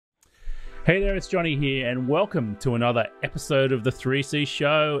Hey there, it's Johnny here, and welcome to another episode of the 3C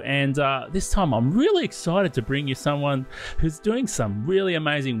Show. And this time I'm really excited to bring you someone who's doing some really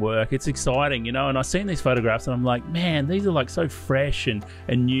amazing work. It's exciting, you know, and I've seen these photographs and I'm like, man, these are like so fresh and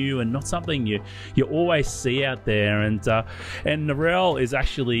new and not something you always see out there. And Nerrel is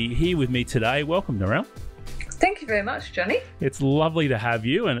actually here with me today. Welcome, Nerrel. Thank you very much, Johnny. It's lovely to have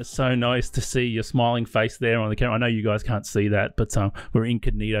you, and it's so nice to see your smiling face there on the camera. I know you guys can't see that, but we're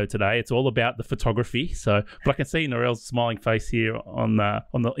incognito today. It's all about the photography. But I can see Nerrel's smiling face here in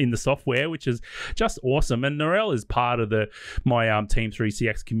the software, which is just awesome. And Nerrel is part of my Team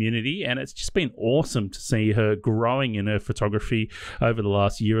 3CX community, and it's just been awesome to see her growing in her photography over the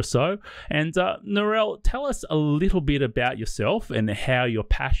last year or so. And Nerrel, tell us a little bit about yourself and how your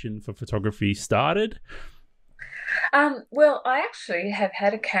passion for photography started. Well, I actually have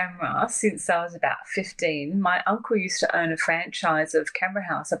had a camera since I was about 15. My uncle used to own a franchise of Camera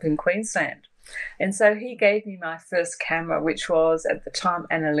House up in Queensland. And so he gave me my first camera, which was at the time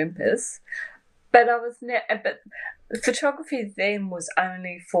an Olympus. But photography then was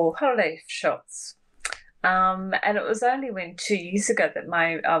only for holiday shots. And it was only when 2 years ago that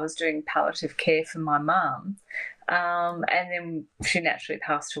I was doing palliative care for my mum. And then she naturally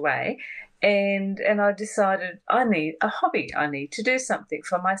passed away. And I decided I need a hobby. I need to do something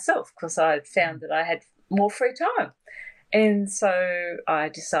for myself because I had found that I had more free time. And so I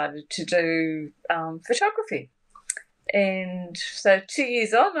decided to do photography. And so 2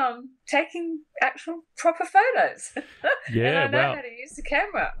 years on, I'm taking actual proper photos. Yeah, and I know how to use the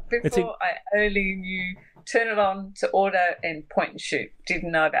camera. Before, I only knew turn it on to auto and point and shoot.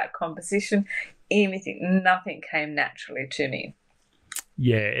 Didn't know about composition, anything. Nothing came naturally to me.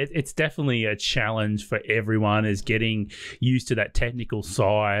 Yeah, it's definitely a challenge for everyone, is getting used to that technical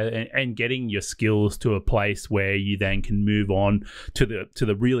side and getting your skills to a place where you then can move on to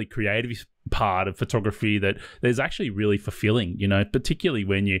the really creative part of photography that is actually really fulfilling, you know, particularly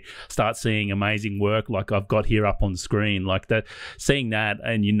when you start seeing amazing work like I've got here up on the screen, like that, seeing that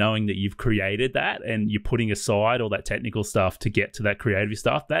and you knowing that you've created that and you're putting aside all that technical stuff to get to that creative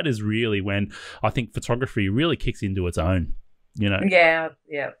stuff. That is really when I think photography really kicks into its own. You know. Yeah.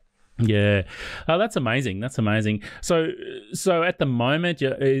 Oh, that's amazing. So at the moment,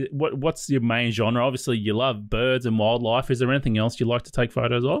 what's your main genre? Obviously, you love birds and wildlife. Is there anything else you like to take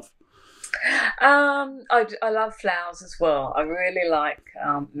photos of? I love flowers as well. I really like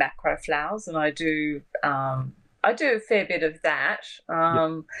macro flowers, and I do a fair bit of that.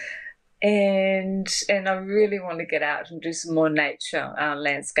 Yep. And I really want to get out and do some more nature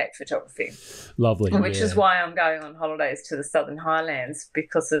landscape photography. Lovely. Which is why I'm going on holidays to the Southern Highlands,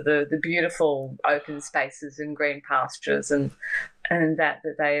 because of the beautiful open spaces and green pastures and that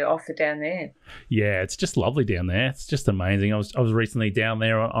they offer down there. Yeah, it's just lovely down there. It's just amazing. I was recently down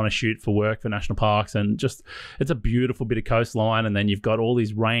there on a shoot for work for national parks, and just it's a beautiful bit of coastline, and then you've got all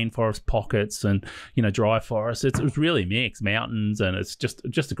these rainforest pockets and, you know, dry forests. It was really mixed, mountains, and it's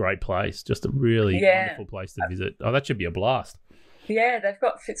just a great place. Just a really wonderful place to visit. Oh, that should be a blast. Yeah, they've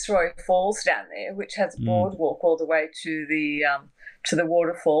got Fitzroy Falls down there, which has a boardwalk all the way to the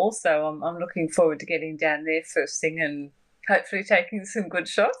waterfall. So I'm looking forward to getting down there first thing and hopefully taking some good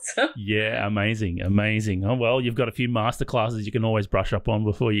shots. Yeah, amazing. Oh, well, you've got a few master classes you can always brush up on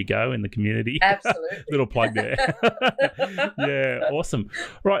before you go in the community. Absolutely. Little plug there. Yeah, awesome.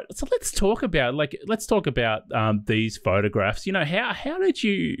 Right, so let's talk about these photographs. You know, how did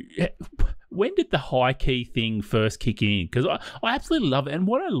you... When did the high key thing first kick in? Because I absolutely love it. And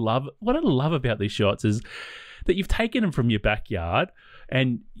what I love about these shots is that you've taken them from your backyard,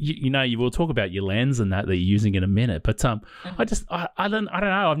 and you know, you will talk about your lens and that you're using in a minute. But I don't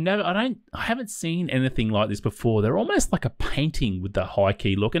know. I haven't seen anything like this before. They're almost like a painting with the high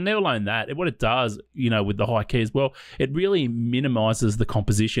key look, and never alone that, what it does, you know, with the high key as well, it really minimizes the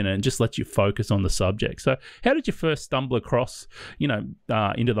composition and just lets you focus on the subject. So, how did you first stumble across, you know,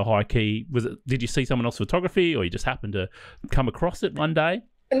 into the high key? Did you see someone else's photography, or you just happened to come across it one day?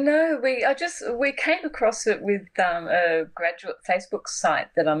 No, we came across it with a graduate Facebook site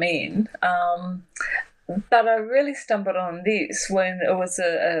that I'm in, but I really stumbled on this when it was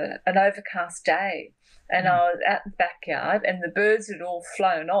an overcast day, and I was at the backyard, and the birds had all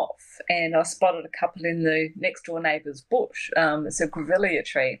flown off, and I spotted a couple in the next door neighbour's bush. It's a grevillea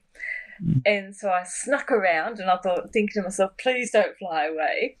tree. And so I snuck around, and I thought, thinking to myself, please don't fly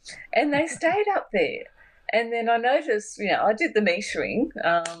away, and they stayed up there. And then I noticed, you know, I did the metering,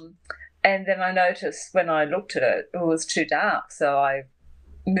 and then I noticed when I looked at it, it was too dark. So I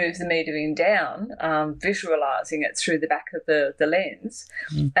moved the metering down, visualising it through the back of the lens.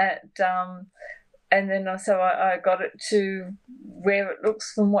 and then I got it to where it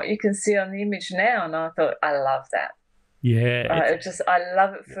looks from what you can see on the image now, and I thought, I love that. Yeah, I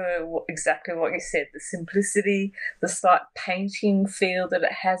love it for exactly what you said, the simplicity, the slight painting feel that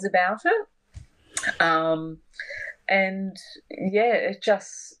it has about it. And yeah,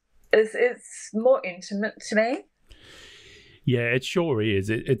 it's more intimate to me. Yeah, it sure is.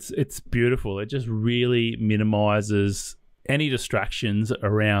 It's beautiful. It just really minimizes any distractions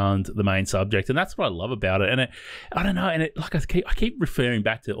around the main subject, and that's what I love about it. And I don't know, and like I keep referring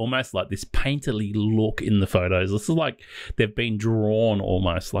back to almost like this painterly look in the photos. This is like they've been drawn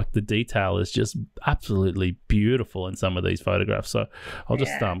almost. Like the detail is just absolutely beautiful in some of these photographs. So I'll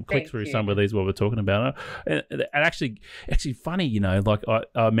just click through some of these while we're talking about it. And actually funny, you know, like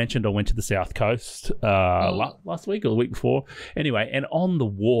I mentioned, I went to the South Coast last week or the week before. Anyway, and on the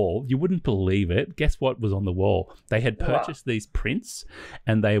wall, you wouldn't believe it. Guess what was on the wall? They had purchased these prints,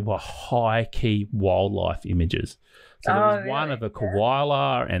 and they were high key wildlife images. So there was one of a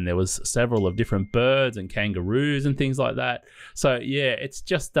koala, and there was several of different birds and kangaroos and things like that. So yeah, it's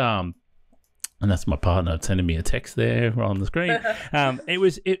just and that's my partner sending me a text there on the screen. It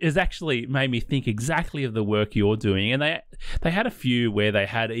was actually made me think exactly of the work you're doing, and they had a few where they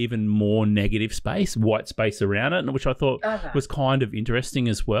had even more negative space, white space around it, which I thought was kind of interesting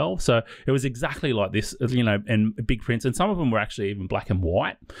as well. So it was exactly like this, you know, and big prints, and some of them were actually even black and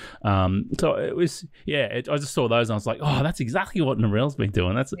white. So it was, I just saw those and I was like, oh, that's exactly what Nerrel's been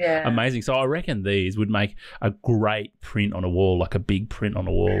doing. That's amazing. So I reckon these would make a great print on a wall, like a big print on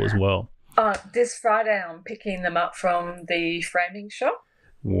a wall as well. This Friday I'm picking them up from the framing shop.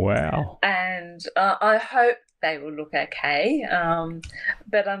 Wow. And I hope they will look okay.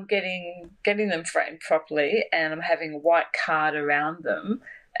 But I'm getting them framed properly, and I'm having a white card around them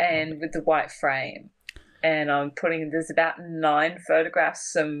and with the white frame. And I'm there's about 9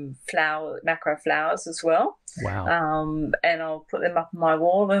 photographs, some macro flowers as well. Wow. And I'll put them up on my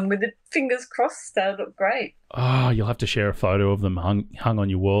wall, and with the fingers crossed, they'll look great. Oh, you'll have to share a photo of them hung on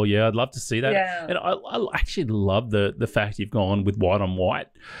your wall. Yeah, I'd love to see that. Yeah. And I actually love the fact you've gone with white on white,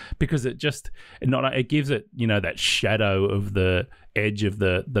 because it gives it, you know, that shadow of the edge of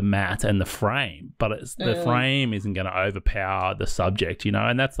the mat and the frame, but the frame isn't going to overpower the subject, you know,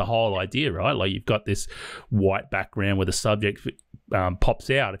 and that's the whole idea, right? Like you've got this white background where the subject pops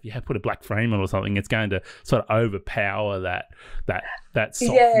out. If you put a black frame on or something, it's going to sort of overpower that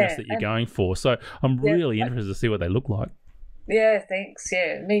softness that you're going for. So I'm really interested to see what they look like. Yeah, thanks.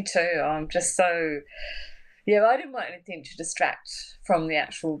 Yeah, me too. I'm just so... Yeah, I didn't want anything to distract from the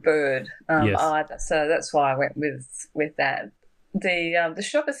actual bird either, so that's why I went with that. The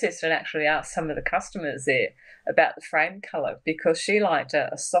shop assistant actually asked some of the customers there about the frame colour, because she liked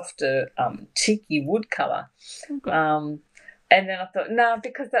a softer teaky wood colour. Okay. And then I thought, no,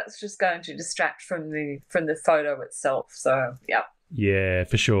 because that's just going to distract from the photo itself. So, yeah. Yeah,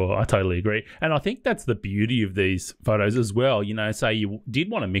 for sure. I totally agree. And I think that's the beauty of these photos as well. You know, say you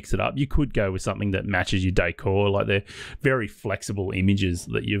did want to mix it up, you could go with something that matches your decor. Like they're very flexible images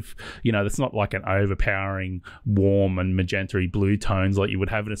that that's not like an overpowering warm and magenta blue tones like you would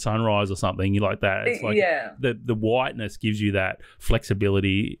have in a sunrise or something. You like that. It's like the whiteness gives you that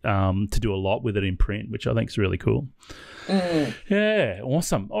flexibility to do a lot with it in print, which I think is really cool. Yeah,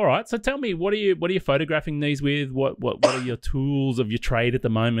 awesome. All right, so tell me, what are you photographing these with? What are your tools of your trade at the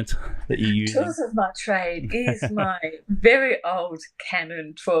moment that you use? Tools of my trade is my very old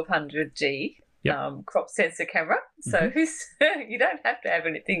Canon 1200G crop sensor camera. So you don't have to have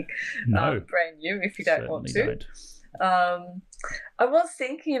anything brand new if you don't want to. I was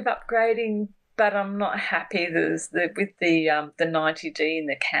thinking of upgrading, but I'm not happy. With the 90D and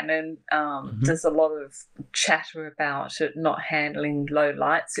the Canon. There's a lot of chatter about it not handling low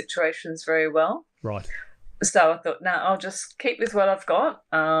light situations very well. Right. So I thought, no, I'll just keep with what I've got.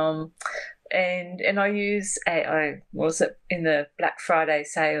 And I use in the Black Friday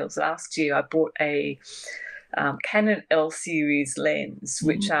sales last year, I bought a Canon L series lens,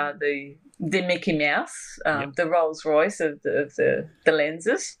 which are the Mickey Mouse, the Rolls Royce of the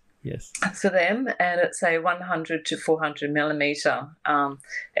lenses. Yes. For them, and it's a 100 to 400 millimeter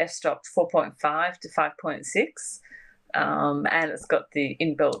f-stop 4.5 to 5.6, and it's got the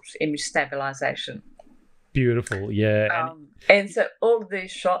inbuilt image stabilization. Beautiful, yeah. And so all of these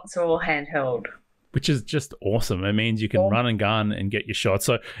shots are all handheld. which is just awesome. It means you can run and gun and get your shot.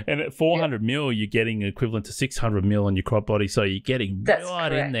 So, and at 400 mil, you're getting equivalent to 600 mil on your crop body. So you're getting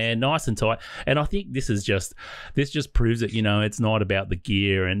right in there, nice and tight. And I think this just proves that, you know, it's not about the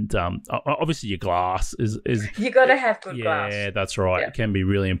gear. And obviously your glass is you got to have good glass. Yeah, that's right. It can be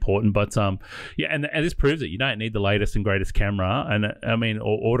really important. But and this proves that you don't need the latest and greatest camera, and I mean,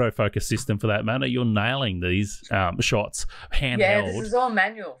 or autofocus system for that matter. You're nailing these shots handheld. Yeah, this is all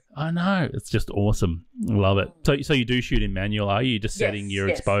manual. I know, it's just awesome. Love it. So you do shoot in manual, are you? Just setting your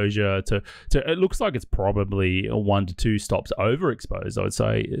exposure to? It looks like it's probably 1 to 2 stops overexposed. I would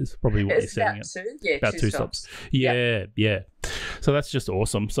say is probably what you're setting it. About 2 stops. Yeah. So that's just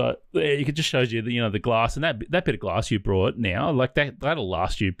awesome. So it just shows you the glass, and that bit of glass you brought now, like that'll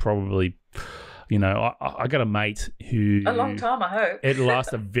last you probably. You know, I got a mate who... A long time, I hope. It'll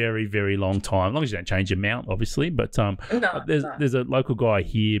last a very, very long time, as long as you don't change your mount, obviously. But there's a local guy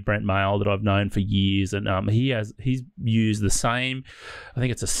here, Brent Mail, that I've known for years, and he's used the same, I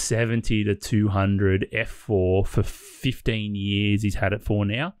think it's a 70 to 200 f4 for 15 years he's had it for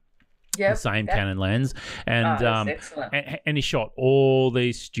now. The same Canon lens, and he shot all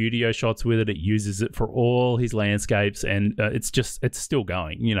these studio shots with it. It uses it for all his landscapes, and it's still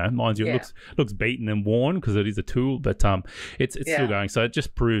going. You know, mind you, it looks beaten and worn because it is a tool, but it's still going. So it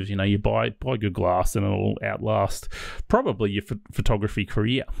just proves, you know, you buy good glass and it'll outlast probably your photography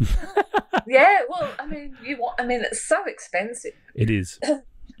career. Well, I mean, it's so expensive. It is.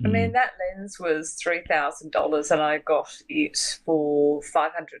 I mean, that lens was $3,000 and I got it for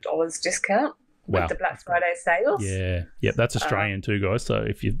 $500 discount with the Black Friday sales. Yeah. Yep, that's Australian too, guys. So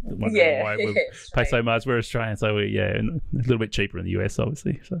if you're wondering why we pay so much, we're Australian. So and a little bit cheaper in the US,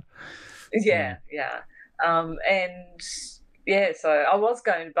 obviously. So so I was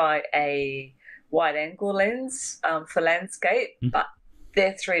going to buy a wide angle lens for landscape, but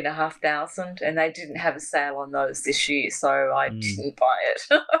they're $3,500, and they didn't have a sale on those this year, so I didn't buy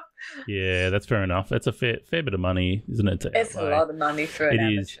it. Yeah, that's fair enough. That's a fair bit of money, isn't it? It's a lot of money for an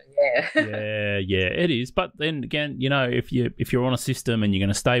amateur. Yeah, it is. But then again, you know, if you're on a system and you're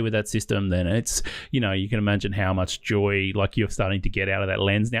going to stay with that system, then it's, you know, you can imagine how much joy like you're starting to get out of that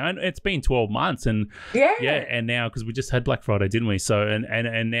lens now. And it's been 12 months, and and now because we just had Black Friday, didn't we? So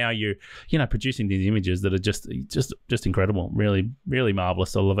and now you're, you know, producing these images that are just incredible, really, really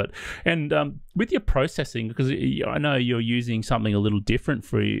marvelous. I love it. And with your processing, because I know you're using something a little different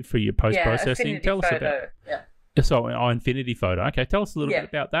for your post processing. Tell us about. So, Infinity Photo. Okay, tell us a little bit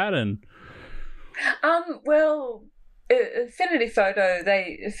about that. And Infinity Photo,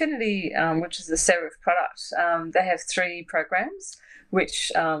 which is a serif product, they have 3 programs, which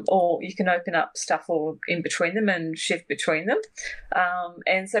or you can open up stuff all in between them and shift between them.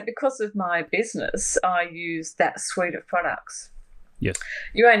 And so, because of my business, I use that suite of products. Yes,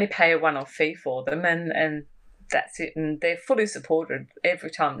 you only pay a one-off fee for them, and that's it, and they're fully supported every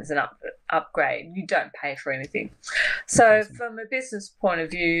time there's an upgrade. You don't pay for anything. So from a business point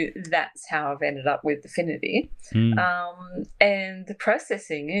of view, that's how I've ended up with Affinity. And the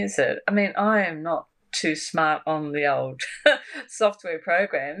processing is I am not too smart on the old software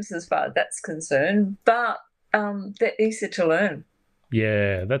programs as far as that's concerned, but they're easy to learn.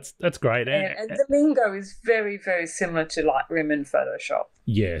 Yeah, that's great. And the lingo is very, very similar to Lightroom and Photoshop.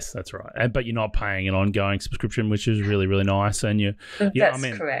 Yes, that's right. But you're not paying an ongoing subscription, which is really, really nice. And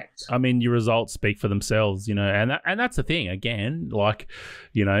that's correct. I mean, your results speak for themselves, you know, and that's the thing. Again, like,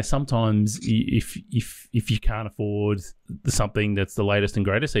 you know, sometimes if you can't afford something that's the latest and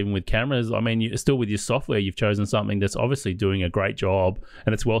greatest, even with cameras, I mean, you still with your software, you've chosen something that's obviously doing a great job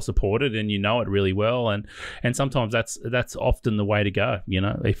and it's well supported and you know it really well. And sometimes that's often the way to go. You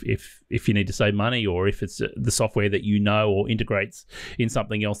know, if you need to save money, or if it's the software that you know or integrates in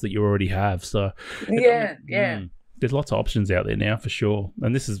something else that you already have. So there's lots of options out there now for sure,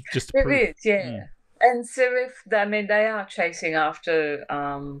 and this is just there is And serif, they are chasing after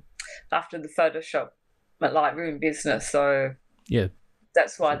the Photoshop Lightroom business, so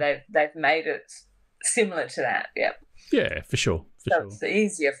that's why they've made it similar to that. For sure. It's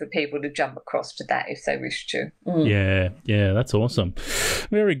easier for people to jump across to that if they wish to. Yeah, that's awesome.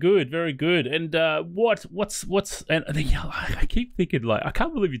 Very good. And what's and I keep thinking, like, I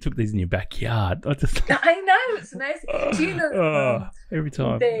can't believe you took these in your backyard. I know, it's amazing. Do you know? Every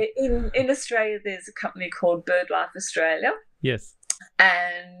time. In Australia, there's a company called BirdLife Australia. Yes.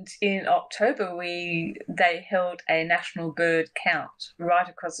 And in October, they held a national bird count right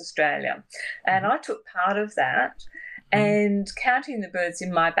across Australia, and I took part of that. And counting the birds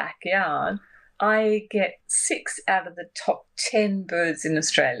in my backyard, I get 6 out of the top 10 birds in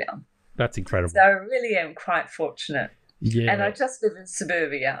Australia. That's incredible. So I really am quite fortunate. Yeah. And I just live in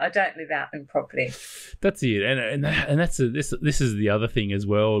suburbia. I don't live out in property. That's it, and that's this is the other thing as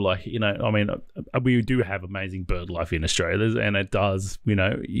well. Like, you know, I mean, we do have amazing bird life in Australia, and it does. You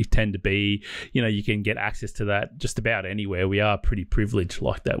know, you tend to be, you know, you can get access to that just about anywhere. We are pretty privileged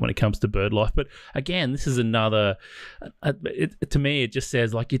like that when it comes to bird life. But again, this is another. To me, it just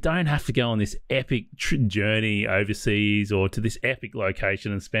says like you don't have to go on this epic journey overseas or to this epic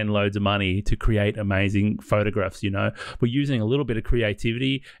location and spend loads of money to create amazing photographs. You know, we're using a little bit of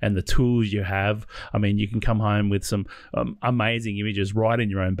creativity and the tools you have. I mean, you can come home with some amazing images right in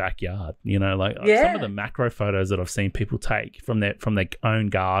your own backyard. You know, like some of the macro photos that I've seen people take from their own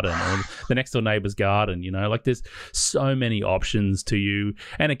garden or the next door neighbor's garden. You know, like there's so many options to you.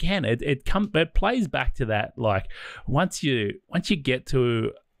 And again, it plays back to that. Like once you get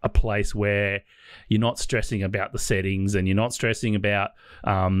to a place where you're not stressing about the settings and you're not stressing about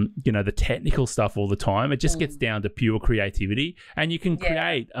you know, the technical stuff all the time. It just gets down to pure creativity, and you can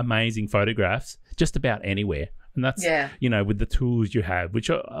create amazing photographs just about anywhere. And that's you know, with the tools you have,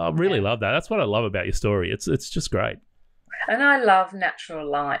 which I really love that. That's what I love about your story. It's just great. And I love natural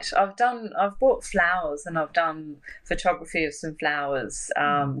light. I've bought flowers and I've done photography of some flowers,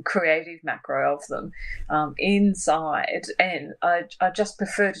 creative macro of them inside, and I just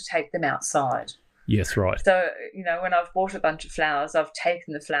prefer to take them outside. Yes, right. So, you know, when I've bought a bunch of flowers, I've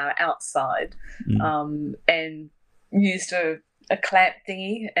taken the flower outside and used a clamp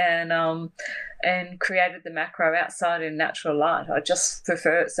thingy and created the macro outside in natural light. I just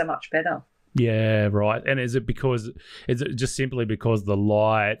prefer it so much better. Yeah, right. And is it just simply because the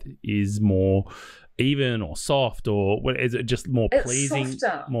light is more even or soft, or is it just more pleasing?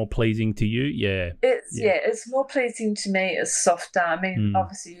 Softer. More pleasing to you? Yeah. It's more pleasing to me. It's softer. I mean,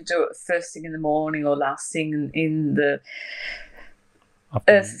 obviously you do it first thing in the morning or last thing in the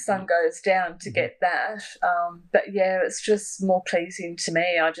as the sun goes down to get that. But yeah, it's just more pleasing to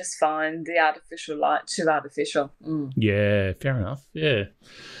me. I just find the artificial light too artificial. Yeah, fair enough. Yeah.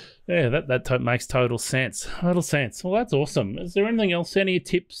 Yeah, that makes total sense. Total sense. Well, that's awesome. Is there anything else, any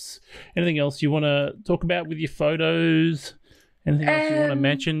tips, anything else you want to talk about with your photos? Anything else you want to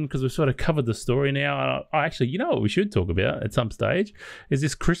mention? Because we've sort of covered the story now. I actually, you know what we should talk about at some stage is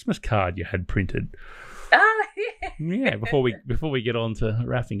this Christmas card you had printed. Oh, yeah. Yeah, before we get on to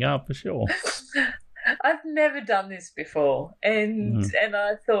wrapping up, for sure. I've never done this before, and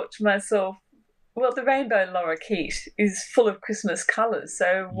I thought to myself, well, the Rainbow Lorikeet is full of Christmas colours,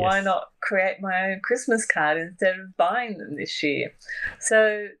 so why not create my own Christmas card instead of buying them this year?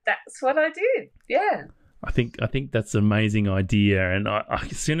 So that's what I did. Yeah. I think that's an amazing idea, and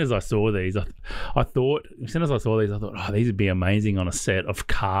as soon as I saw these, I thought, oh, these would be amazing on a set of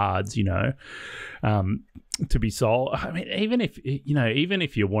cards, you know, to be sold. I mean, even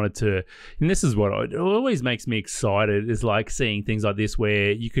if you wanted to, and this is what it always makes me excited, is like seeing things like this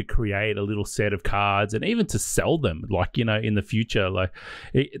where you could create a little set of cards and even to sell them, like, you know, in the future. Like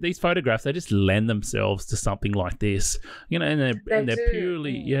these photographs, they just lend themselves to something like this, you know, and they're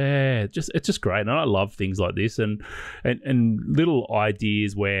purely, it's just great. And I love things like this and little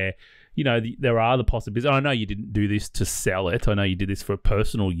ideas where, you know, there are the possibilities. I know you didn't do this to sell it. I know you did this for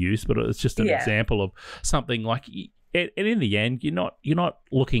personal use, but it's just an example of something like. And in the end, you're not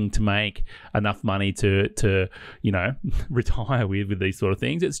looking to make enough money to you know, retire with these sort of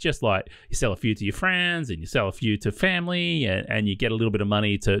things. It's just like you sell a few to your friends and you sell a few to family, and you get a little bit of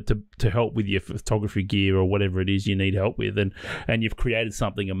money to help with your photography gear or whatever it is you need help with, and you've created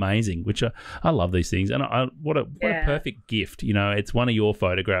something amazing. Which I love these things, and what a perfect gift. You know, it's one of your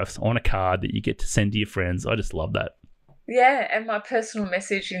photographs on a card that you get to send to your friends. I just love that. Yeah, and my personal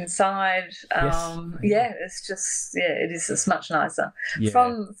message inside, it's just, it's much nicer. Yeah.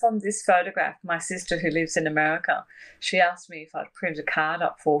 From this photograph, my sister who lives in America, she asked me if I'd print a card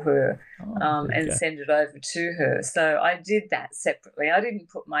up for her and send it over to her. So I did that separately. I didn't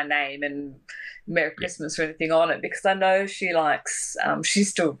put my name and Merry Christmas or anything on it because I know she likes, she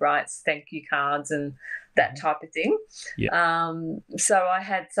still writes thank you cards and that type of thing. Yeah. So I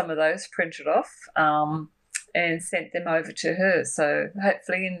had some of those printed off. And sent them over to her. So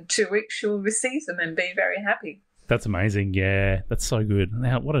hopefully in 2 weeks she'll receive them and be very happy. That's amazing. Yeah, that's so good.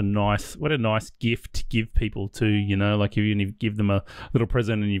 Now, what a nice gift to give people too, you know, like even if you give them a little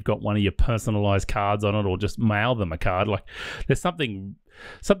present and you've got one of your personalised cards on it, or just mail them a card. Like there's something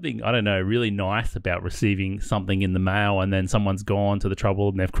something, I don't know, really nice about receiving something in the mail and then someone's gone to the trouble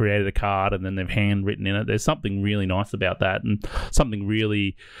and they've created a card and then they've handwritten in it. There's something really nice about that, and something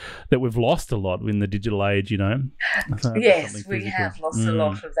really that we've lost a lot in the digital age, you know. So yes, we have lost a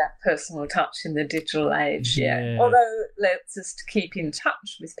lot of that personal touch in the digital age, yeah. Although it lets us to keep in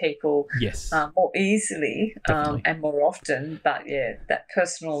touch with people more easily and more often, but yeah, that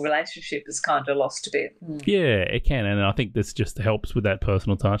personal relationship is kind of lost a bit. Yeah, it can, and I think this just helps with that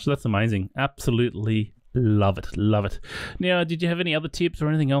personal touch. That's amazing. Absolutely love it. Now, did you have any other tips or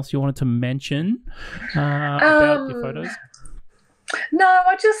anything else you wanted to mention about your photos? No,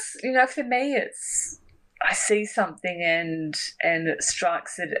 I just, for me, I see something and it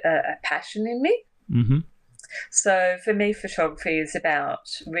strikes a passion in me. Mm-hmm. So for me, photography is about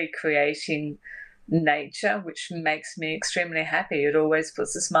recreating nature, which makes me extremely happy. It always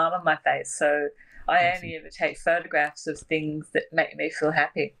puts a smile on my face. So I only ever take photographs of things that make me feel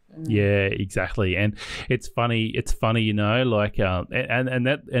happy. Yeah, exactly. And it's funny, like,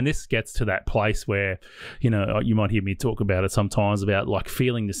 and this gets to that place where, you might hear me talk about it sometimes, about like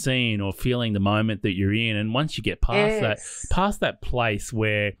feeling the scene or feeling the moment that you're in. And once you get past that place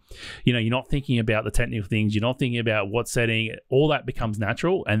where, you're not thinking about the technical things, you're not thinking about what setting, all that becomes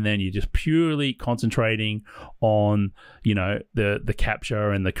natural. And then you're just purely concentrating on, the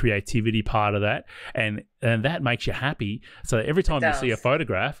capture and the creativity part of that. And that makes you happy. So every time you see a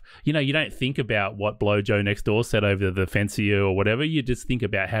photograph, you don't think about what Blow Joe next door said over the fence to you or whatever. You just think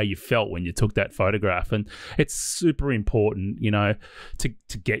about how you felt when you took that photograph. And it's super important,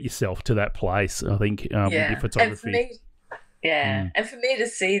 to get yourself to that place, I think, with your photography. And for me to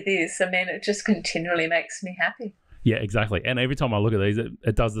see this, it just continually makes me happy. Yeah, exactly. And every time I look at these,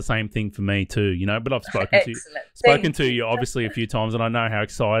 it does the same thing for me too, But I've spoken to you obviously a few times, and I know how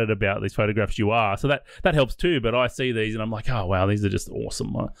excited about these photographs you are. So that helps too. But I see these and I'm like, oh wow, these are just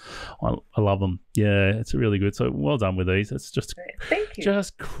awesome. I love them. Yeah, it's really good. So well done with these. It's just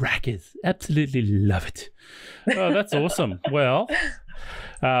just crackers. Absolutely love it. Oh, that's awesome. Well.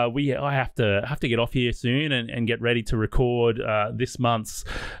 I have to get off here soon and get ready to record this month's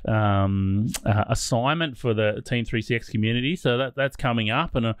assignment for the Team 3CX community. So that's coming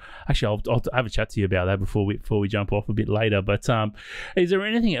up, and actually I'll have a chat to you about that before we jump off a bit later. But is there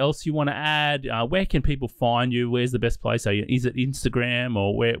anything else you want to add? Where can people find you? Where's the best place? Is it Instagram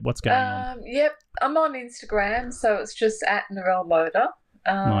or what's going on? Yep, I'm on Instagram, so it's just at Nerrel Loader.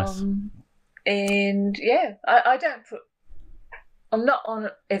 Nice. And yeah, I don't put. I'm not on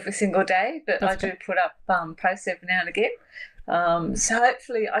it every single day, but I do put up posts every now and again. So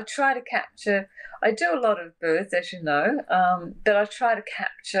hopefully I try to capture, I do a lot of birds, as you know, but I try to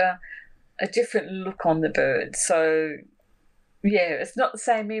capture a different look on the bird. So, yeah, it's not the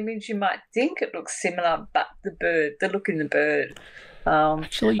same image. You might think it looks similar, but the look in the bird.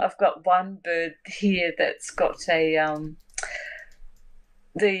 Actually, I've got one bird here that's got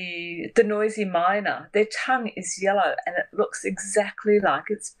the noisy miner. Their tongue is yellow and it looks exactly like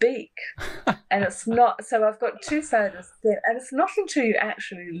its beak. And it's not, so I've got two photos there, and it's not until you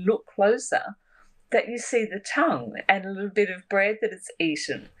actually look closer that you see the tongue and a little bit of bread that it's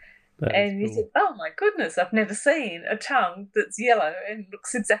eaten. And you think, oh my goodness, I've never seen a tongue that's yellow and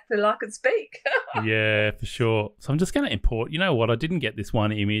looks exactly like its beak. Yeah, for sure. So I'm just going to import, you know what, I didn't get this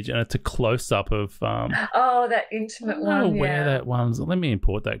one image, and it's a close-up of... that intimate one, I don't know where that one's... Let me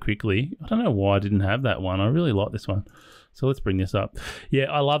import that quickly. I don't know why I didn't have that one. I really like this one. So let's bring this up. Yeah,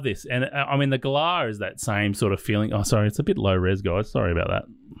 I love this. And the galah is that same sort of feeling. Oh, sorry, it's a bit low res, guys. Sorry about that.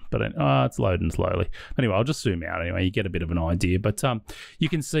 But it's loading slowly. Anyway, I'll just zoom out anyway. You get a bit of an idea. But you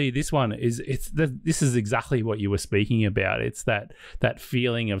can see this one this is exactly what you were speaking about. It's that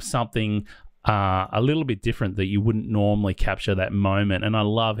feeling of something a little bit different that you wouldn't normally capture that moment. And I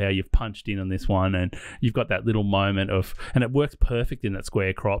love how you've punched in on this one, and you've got that little moment of, and it works perfect in that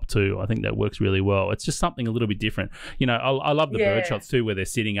square crop too. I think that works really well. It's just something a little bit different. I love the bird shots too, where they're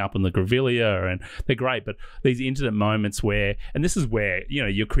sitting up on the grevillea, and they're great. But these intimate moments where, and this is where,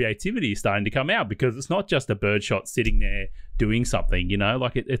 your creativity is starting to come out, because it's not just a bird shot sitting there doing something,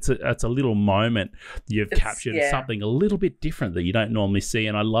 like it's a little moment you've captured something a little bit different that you don't normally see,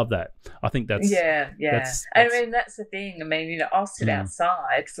 and I love that. I think that's that's the thing. I'll sit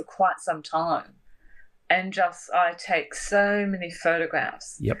outside for quite some time, and I take so many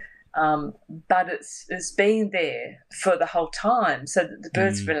photographs. Yep. But it's been there for the whole time, so that the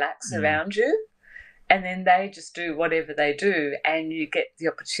birds relax around you, and then they just do whatever they do, and you get the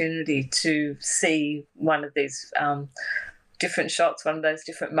opportunity to see one of these different shots, one of those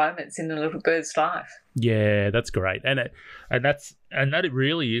different moments in a little bird's life. Yeah, that's great, and that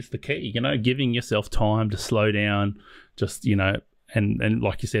really is the key. Giving yourself time to slow down, just and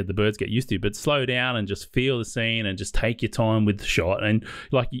like you said, the birds get used to you, but slow down and just feel the scene and just take your time with the shot. And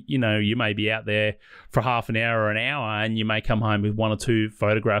like, you know, you may be out there for half an hour or an hour and you may come home with 1 or 2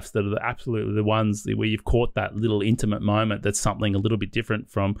 photographs that are absolutely the ones where you've caught that little intimate moment that's something a little bit different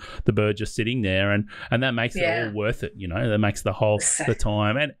from the bird just sitting there, and that makes it all worth it, you know. That makes the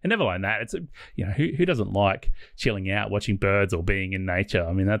time, and never mind that, it's, you know, who doesn't like chilling out watching birds or being in nature?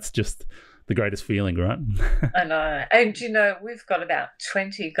 I mean, that's just the greatest feeling, right? I know. And you know, we've got about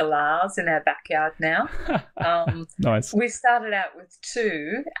 20 galahs in our backyard now. Nice. We started out with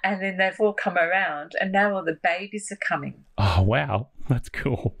 2 and then they've all come around, and now all the babies are coming. Oh wow, that's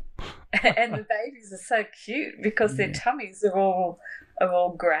cool. And the babies are so cute because their tummies are all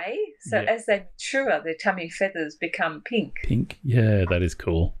grey. So as they mature, their tummy feathers become pink. Pink, yeah, that is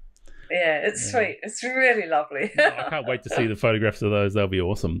cool. Yeah, it's sweet. It's really lovely. I can't wait to see the photographs of those. They'll be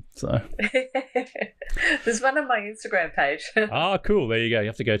awesome. So there's one on my Instagram page. Oh, cool. There you go. You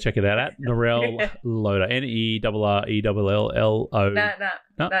have to go check it out at Nerrel Loader. Nerrello.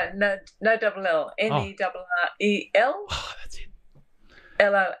 No double L. Nerrel. Oh, that's it.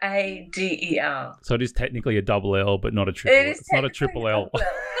 Loader. So it is technically a double L, but not a triple. It's not a triple L.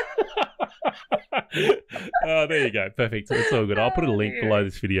 Oh, there you go. Perfect. It's all good. I'll put a link below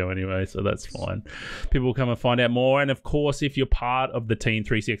this video anyway, so that's fine. People will come and find out more. And of course, if you're part of the Team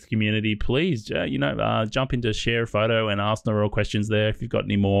 3CX community, please, jump into share a photo and ask Nerrel questions there if you've got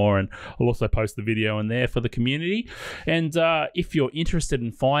any more. And I'll also post the video in there for the community. And if you're interested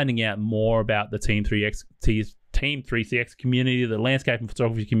in finding out more about the Team 3CX community, the landscape and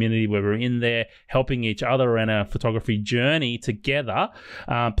photography community, where we're in there helping each other in our photography journey together,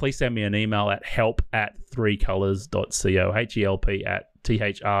 please send me an email at help@3colors.co,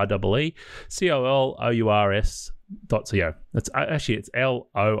 help@THREECOLOURS.co. That's actually, it's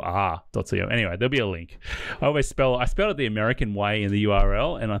LOR.co. Anyway, there'll be a link. I spelled it the American way in the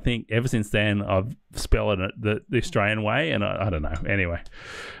URL, and I think ever since then I've spelled it the Australian way, and I don't know. Anyway,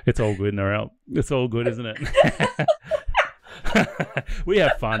 it's all good, Nerrel. It's all good, isn't it? We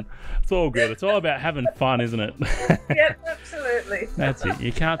have fun. It's all good. It's all about having fun, isn't it? Yep, absolutely. That's it.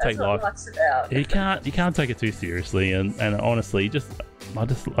 You can't take life. You can't take it too seriously, and honestly, I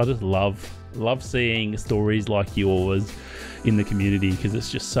just love seeing stories like yours in the community, because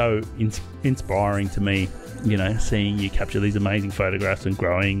it's just so inspiring to me, you know, seeing you capture these amazing photographs and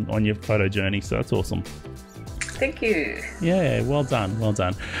growing on your photo journey. So it's awesome. Thank you. Yeah, well done. Well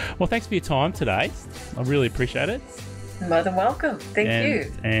thanks for your time today. I really appreciate it. More than welcome. Thank you.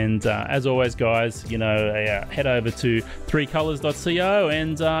 And as always, guys, you know, head over to 3colors.co,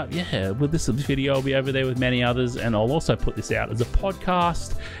 and with this video, I'll be over there with many others, and I'll also put this out as a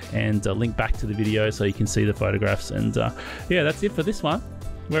podcast and link back to the video so you can see the photographs. And that's it for this one.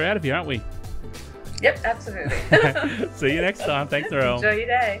 We're out of here, aren't we? Yep, absolutely. See you next time. Thanks, Nerrel. Enjoy your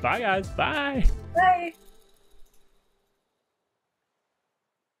day. Bye, guys. Bye. Bye.